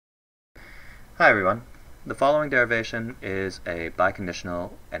Hi everyone. The following derivation is a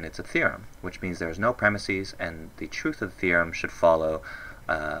biconditional and it's a theorem, which means there is no premises and the truth of the theorem should follow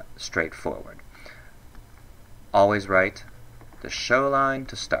straightforward. Always write the show line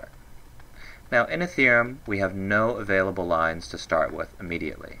to start. Now in a theorem we have no available lines to start with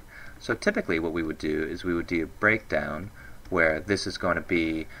immediately. So typically what we would do is we would do a breakdown where this is going to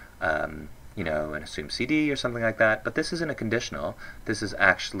be an assumed CD or something like that, but this isn't a conditional, this is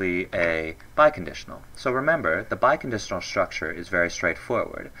actually a biconditional. So remember, the biconditional structure is very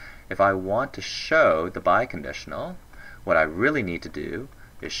straightforward. If I want to show the biconditional, what I really need to do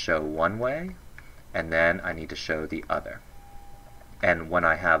is show one way, and then I need to show the other. And when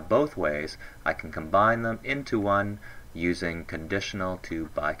I have both ways, I can combine them into one using conditional to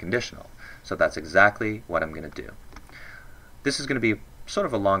biconditional. So that's exactly what I'm going to do. This is going to be sort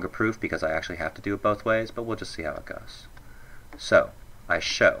of a longer proof because I actually have to do it both ways, but we'll just see how it goes. So I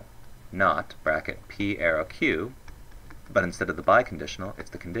show not bracket P arrow Q, but instead of the biconditional,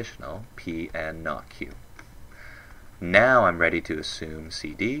 it's the conditional P and not Q. Now I'm ready to assume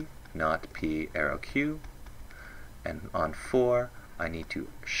CD, not P arrow Q, and on 4 I need to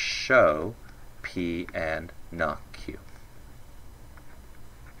show P and not Q.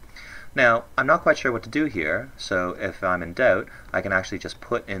 Now, I'm not quite sure what to do here, so if I'm in doubt, I can actually just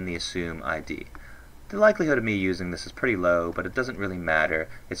put in the assume ID. The likelihood of me using this is pretty low, but it doesn't really matter.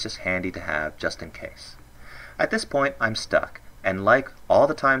 It's just handy to have just in case. At this point, I'm stuck, and like all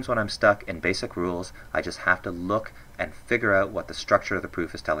the times when I'm stuck in basic rules, I just have to look and figure out what the structure of the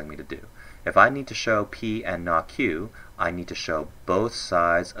proof is telling me to do. If I need to show P and not Q, I need to show both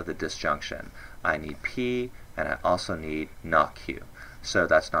sides of the disjunction. I need P, and I also need not Q. So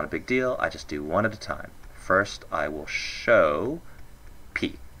that's not a big deal, I just do one at a time. First I will show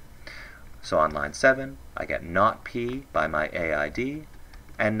P. So on line 7 I get not P by my AID,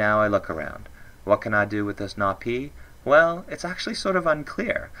 and now I look around. What can I do with this not P? Well, it's actually sort of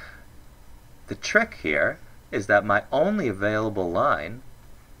unclear. The trick here is that my only available line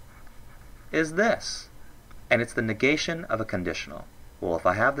is this, and it's the negation of a conditional. Well, if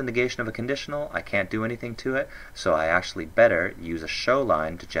I have the negation of a conditional, I can't do anything to it, so I actually better use a show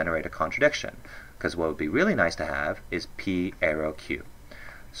line to generate a contradiction, because what would be really nice to have is P arrow Q.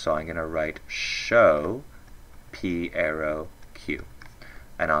 So I'm going to write show P arrow Q.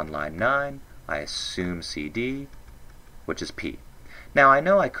 And on line 9, I assume CD, which is P. Now I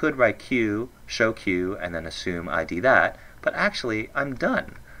know I could write Q, show Q, and then assume ID that, but actually I'm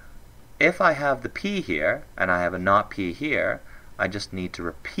done. If I have the P here, and I have a not P here, I just need to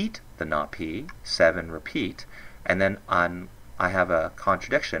repeat the not P, 7 repeat, and then I have a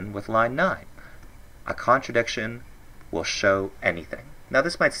contradiction with line 9. A contradiction will show anything. Now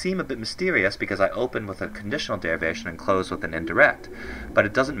this might seem a bit mysterious because I open with a conditional derivation and close with an indirect, but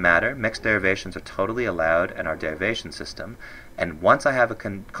it doesn't matter. Mixed derivations are totally allowed in our derivation system, and once I have a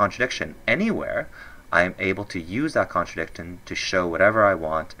contradiction anywhere, I am able to use that contradiction to show whatever I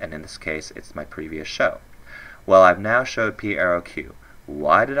want, and in this case it's my previous show. Well, I've now showed P arrow Q.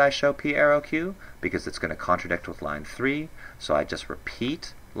 Why did I show P arrow Q? Because it's going to contradict with line 3, so I just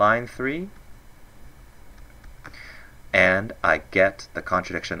repeat line 3, and I get the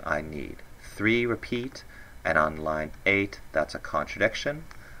contradiction I need. 3 repeat, and on line 8, that's a contradiction,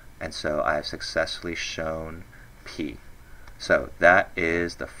 and so I have successfully shown P. So that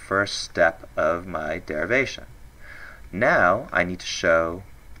is the first step of my derivation. Now I need to show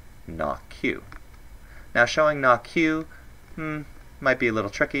not Q. Now showing not Q might be a little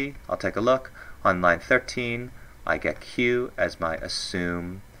tricky. I'll take a look. On line 13 I get Q as my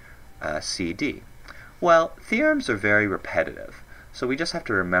assume CD. Well, theorems are very repetitive, so we just have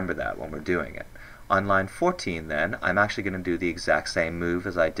to remember that when we're doing it. On line 14 then, I'm actually going to do the exact same move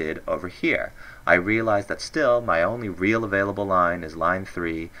as I did over here. I realize that still my only real available line is line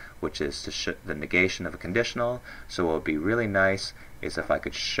 3, which is to the negation of a conditional, so what would be really nice is if I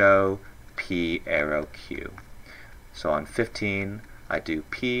could show P arrow Q. So on 15 I do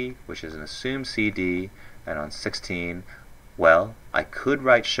P, which is an assumed CD, and on 16, well, I could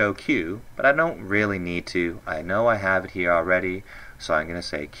write show Q, but I don't really need to. I know I have it here already, so I'm going to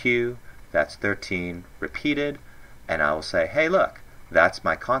say Q, that's 13 repeated, and I will say, hey look, that's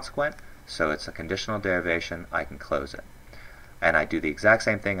my consequent, so it's a conditional derivation, I can close it. And I do the exact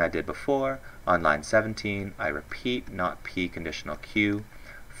same thing I did before. On line 17 I repeat not P conditional Q.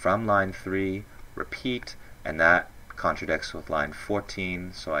 From line 3, repeat, and that contradicts with line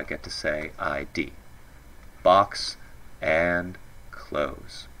 14, so I get to say ID. Box and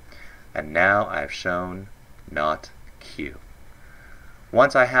close. And now I've shown not Q.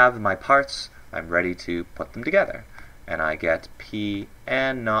 Once I have my parts, I'm ready to put them together. And I get P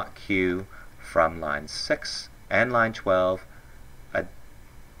and not Q from line 6 and line 12 a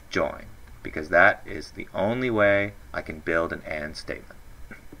join, because that is the only way I can build an AND statement.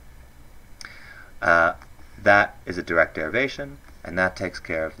 That is a direct derivation, and that takes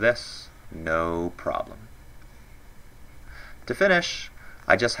care of this, no problem. To finish,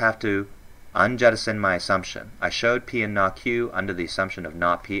 I just have to unjettison my assumption. I showed P and not Q under the assumption of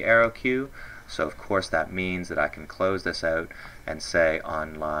not P arrow Q, so of course that means that I can close this out and say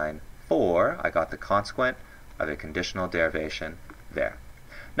on line 4 I got the consequent of a conditional derivation there.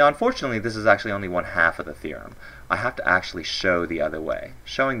 Now unfortunately this is actually only one half of the theorem. I have to actually show the other way.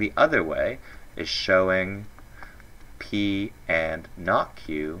 Showing the other way is showing P and not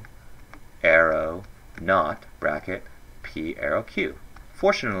Q arrow not bracket P arrow Q.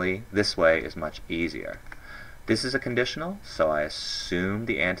 Fortunately, this way is much easier. This is a conditional, so I assume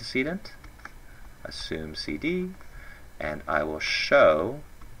the antecedent, assume CD, and I will show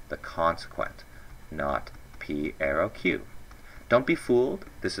the consequent, not P arrow Q. Don't be fooled,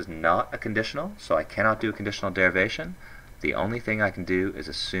 this is not a conditional, so I cannot do a conditional derivation. The only thing I can do is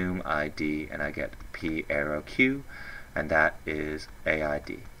assume ID, and I get P arrow Q, and that is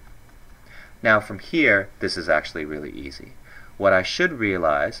AID. Now from here, this is actually really easy. What I should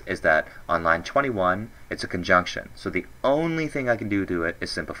realize is that on line 21, it's a conjunction. So the only thing I can do to it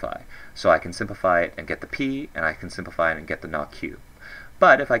is simplify. So I can simplify it and get the P, and I can simplify it and get the not Q.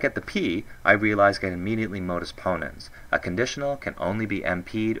 But if I get the P, I realize I can immediately modus ponens. A conditional can only be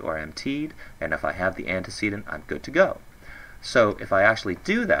MP'd or MT'd, and if I have the antecedent, I'm good to go. So if I actually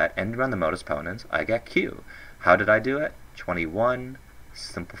do that and run the modus ponens, I get Q. How did I do it? 21,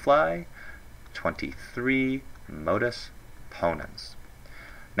 simplify, 23, modus ponens.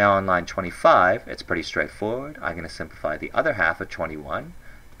 Now on line 25, it's pretty straightforward. I'm going to simplify the other half of 21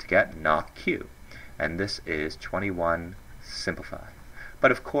 to get not Q. And this is 21 simplify.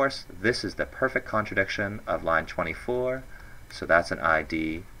 But of course, this is the perfect contradiction of line 24, so that's an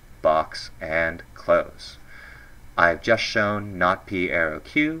ID, box, and close. I've just shown not P arrow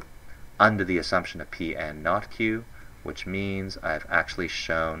Q under the assumption of P and not Q, which means I've actually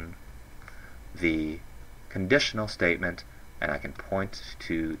shown the conditional statement, and I can point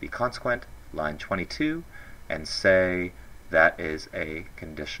to the consequent, line 22, and say that is a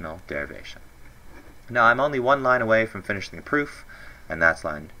conditional derivation. Now I'm only one line away from finishing the proof, and that's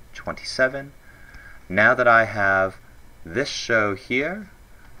line 27. Now that I have this show here,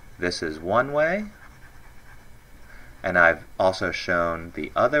 this is one way, and I've also shown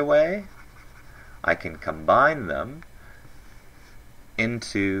the other way, I can combine them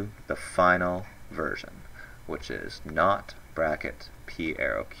into the final version, which is not bracket P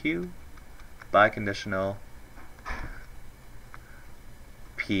arrow Q, biconditional,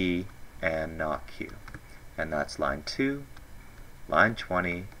 P and not Q. And that's line 2, line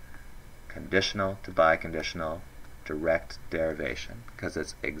 20, conditional to biconditional, direct derivation, because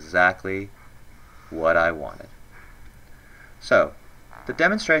it's exactly what I wanted. So, the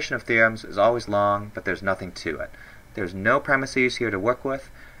demonstration of theorems is always long, but there's nothing to it. There's no premises here to work with,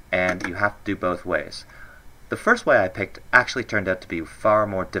 and you have to do both ways. The first way I picked actually turned out to be far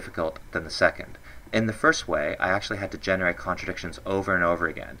more difficult than the second. In the first way, I actually had to generate contradictions over and over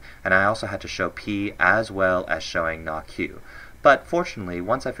again, and I also had to show P as well as showing not Q. But fortunately,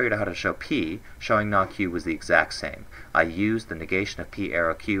 once I figured out how to show P, showing not Q was the exact same. I used the negation of P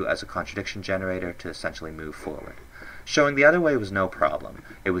arrow Q as a contradiction generator to essentially move forward. Showing the other way was no problem.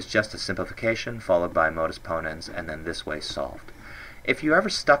 It was just a simplification followed by modus ponens, and then this way solved. If you're ever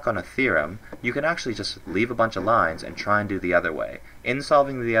stuck on a theorem, you can actually just leave a bunch of lines and try and do the other way. In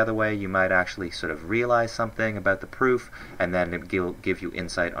solving the other way, you might actually sort of realize something about the proof, and then it will give you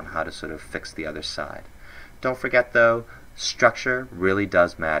insight on how to sort of fix the other side. Don't forget though, structure really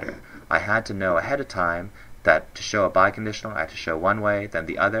does matter. I had to know ahead of time that to show a biconditional, I had to show one way, then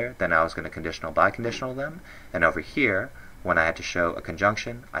the other, then I was going to conditional biconditional them, and over here, when I had to show a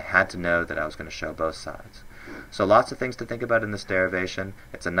conjunction, I had to know that I was going to show both sides. So lots of things to think about in this derivation.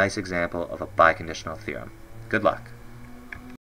 It's a nice example of a biconditional theorem. Good luck.